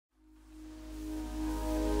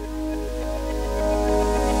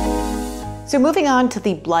So moving on to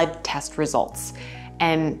the blood test results.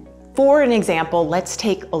 And for an example, let's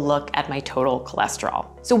take a look at my total cholesterol.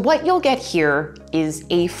 So what you'll get here is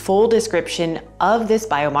a full description of this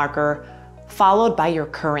biomarker followed by your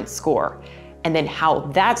current score, and then how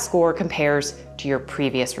that score compares to your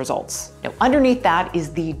previous results. Now, underneath that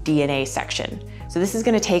is the DNA section. So this is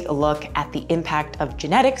going to take a look at the impact of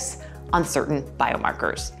genetics on certain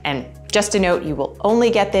biomarkers. And just to note, you will only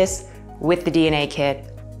get this with the DNA kit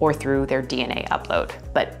or through their DNA upload.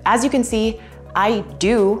 But as you can see, I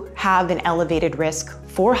do have an elevated risk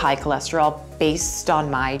for high cholesterol based on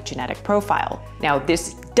my genetic profile. Now,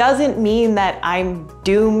 this doesn't mean that I'm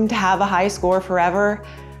doomed to have a high score forever,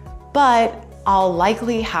 but I'll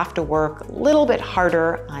likely have to work a little bit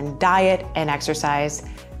harder on diet and exercise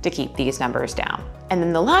to keep these numbers down. And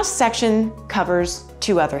then the last section covers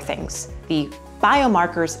two other things: the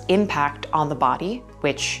biomarkers' impact on the body,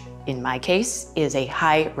 which in my case is a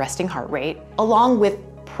high resting heart rate, along with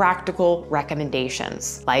practical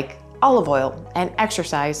recommendations like olive oil and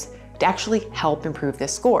exercise to actually help improve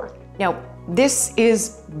this score. Now, this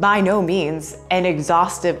is by no means an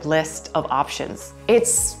exhaustive list of options.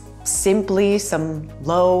 It's simply some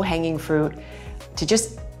low-hanging fruit to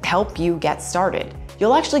just help you get started.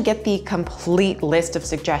 You'll actually get the complete list of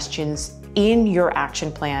suggestions in your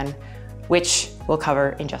action plan, which we'll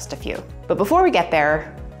cover in just a few. But before we get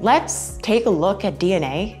there, let's take a look at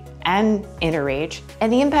DNA and InnerAge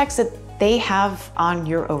and the impacts that they have on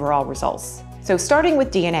your overall results. So starting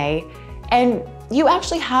with DNA, and you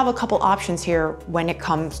actually have a couple options here when it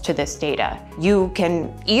comes to this data. You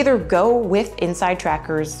can either go with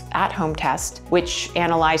InsideTracker's at-home test, which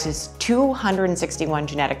analyzes 261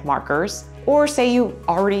 genetic markers, or say you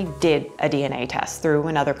already did a DNA test through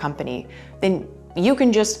another company, then you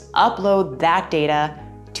can just upload that data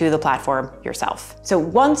to the platform yourself. So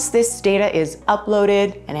once this data is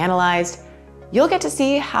uploaded and analyzed, you'll get to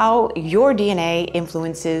see how your DNA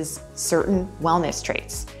influences certain wellness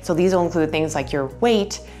traits. So these will include things like your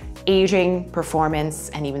weight, aging, performance,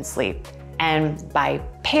 and even sleep. And by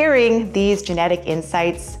pairing these genetic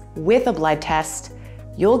insights with a blood test,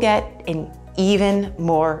 you'll get an even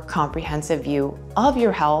more comprehensive view of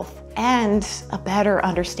your health and a better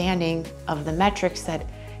understanding of the metrics that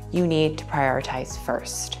you need to prioritize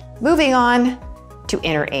first. Moving on to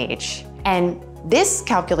InnerAge. And this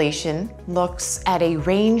calculation looks at a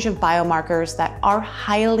range of biomarkers that are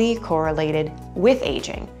highly correlated with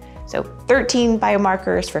aging. So 13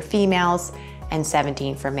 biomarkers for females and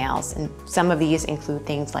 17 for males. And some of these include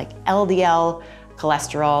things like LDL,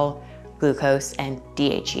 cholesterol, glucose, and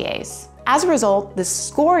DHEAs. As a result, the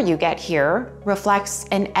score you get here reflects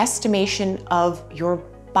an estimation of your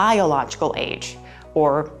biological age,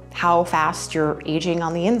 or how fast you're aging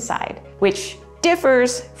on the inside, which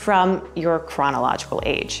differs from your chronological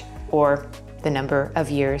age, or the number of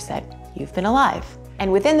years that you've been alive.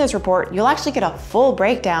 And within this report, you'll actually get a full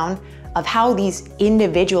breakdown of how these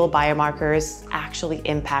individual biomarkers actually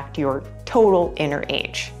impact your total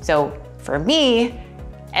InnerAge. So for me,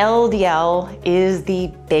 LDL is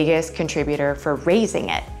the biggest contributor for raising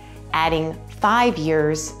it, adding 5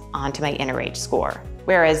 years onto my InnerAge score.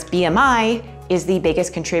 Whereas BMI is the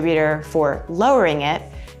biggest contributor for lowering it,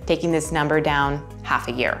 taking this number down half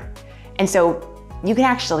a year. And so you can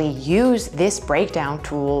actually use this breakdown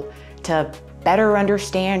tool to better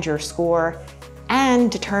understand your score and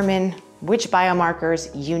determine which biomarkers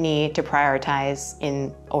you need to prioritize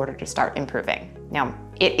in order to start improving. Now,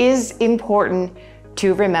 it is important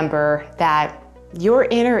to remember that your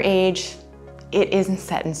InnerAge, it isn't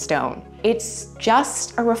set in stone. It's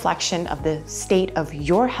just a reflection of the state of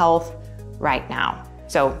your health right now.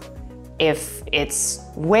 So if it's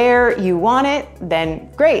where you want it,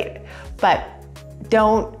 then great, but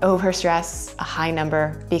don't overstress a high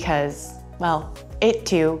number because, well, it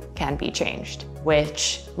too can be changed,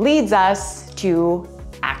 which leads us to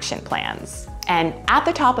action plans. And at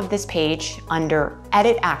the top of this page, under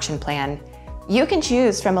Edit Action Plan, you can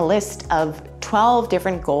choose from a list of 12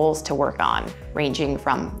 different goals to work on, ranging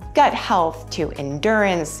from gut health to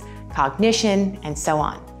endurance, cognition, and so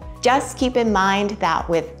on. Just keep in mind that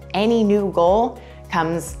with any new goal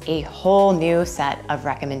comes a whole new set of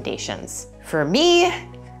recommendations. For me,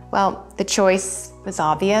 well, the choice was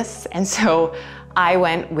obvious, and so I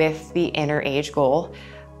went with the InnerAge goal.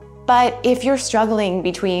 But if you're struggling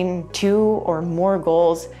between 2 or more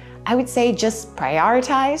goals, I would say just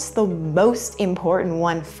prioritize the most important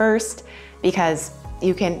one first, because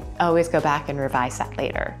you can always go back and revise that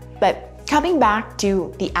later. But coming back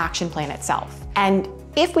to the action plan itself, and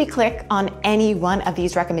if we click on any one of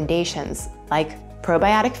these recommendations, like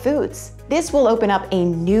probiotic foods, this will open up a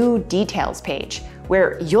new details page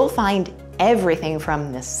where you'll find everything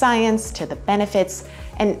from the science to the benefits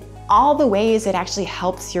and all the ways it actually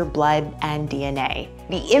helps your blood and DNA.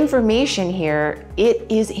 The information here, it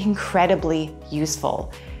is incredibly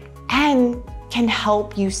useful and can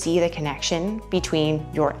help you see the connection between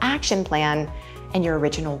your action plan and your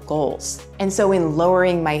original goals. And so in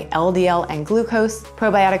lowering my LDL and glucose,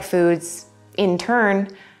 probiotic foods, in turn,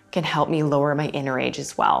 can help me lower my InnerAge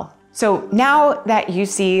as well. So now that you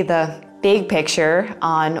see the big picture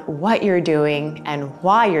on what you're doing and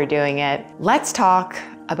why you're doing it, let's talk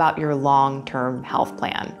about your long-term health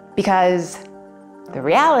plan. Because the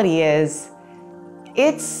reality is,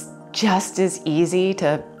 it's just as easy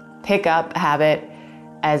to pick up a habit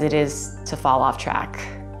as it is to fall off track,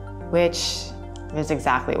 which is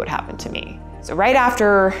exactly what happened to me. So right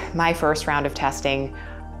after my first round of testing,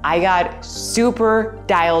 I got super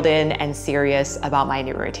dialed in and serious about my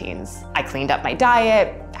new routines. I cleaned up my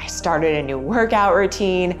diet, I started a new workout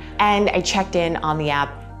routine, and I checked in on the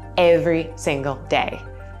app every single day.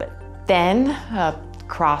 But then a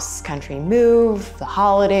cross-country move, the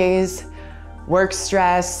holidays, work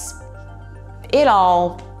stress, it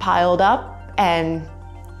all piled up and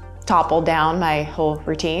toppled down my whole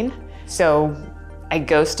routine. So I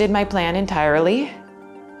ghosted my plan entirely,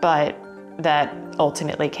 but that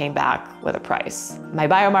ultimately came back with a price. My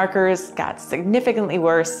biomarkers got significantly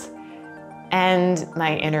worse and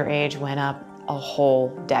my InnerAge went up a whole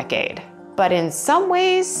decade. But in some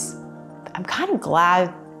ways, I'm kind of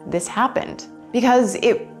glad this happened because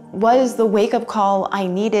it was the wake-up call I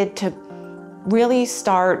needed to really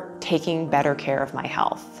start taking better care of my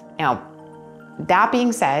health. Now, that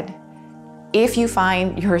being said, if you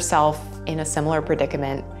find yourself in a similar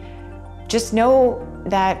predicament, just know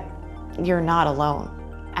that you're not alone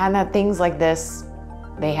and that things like this,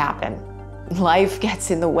 they happen. Life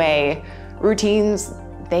gets in the way, routines,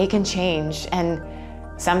 they can change, and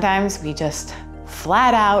sometimes we just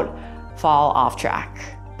flat out fall off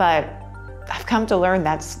track. But I've come to learn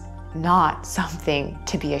that's not something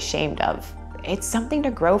to be ashamed of. It's something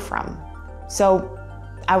to grow from. So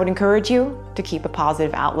I would encourage you to keep a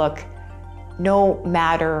positive outlook no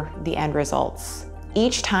matter the end results.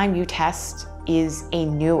 Each time you test is a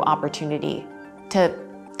new opportunity to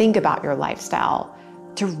think about your lifestyle,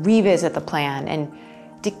 to revisit the plan, and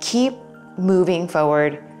to keep moving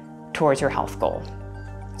forward towards your health goal.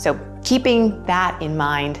 So keeping that in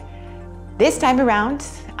mind, this time around,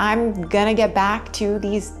 I'm gonna get back to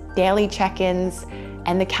these daily check-ins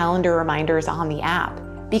and the calendar reminders on the app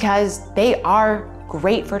because they are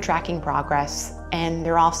great for tracking progress and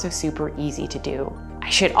they're also super easy to do. I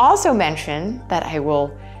should also mention that I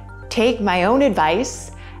will take my own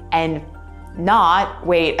advice and not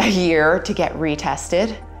wait a year to get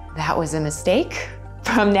retested. That was a mistake.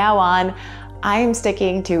 From now on, I'm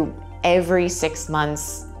sticking to every 6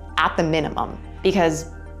 months at the minimum because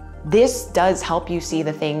this does help you see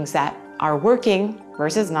the things that are working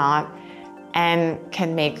versus not and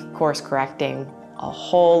can make course correcting a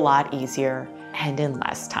whole lot easier and in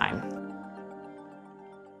less time.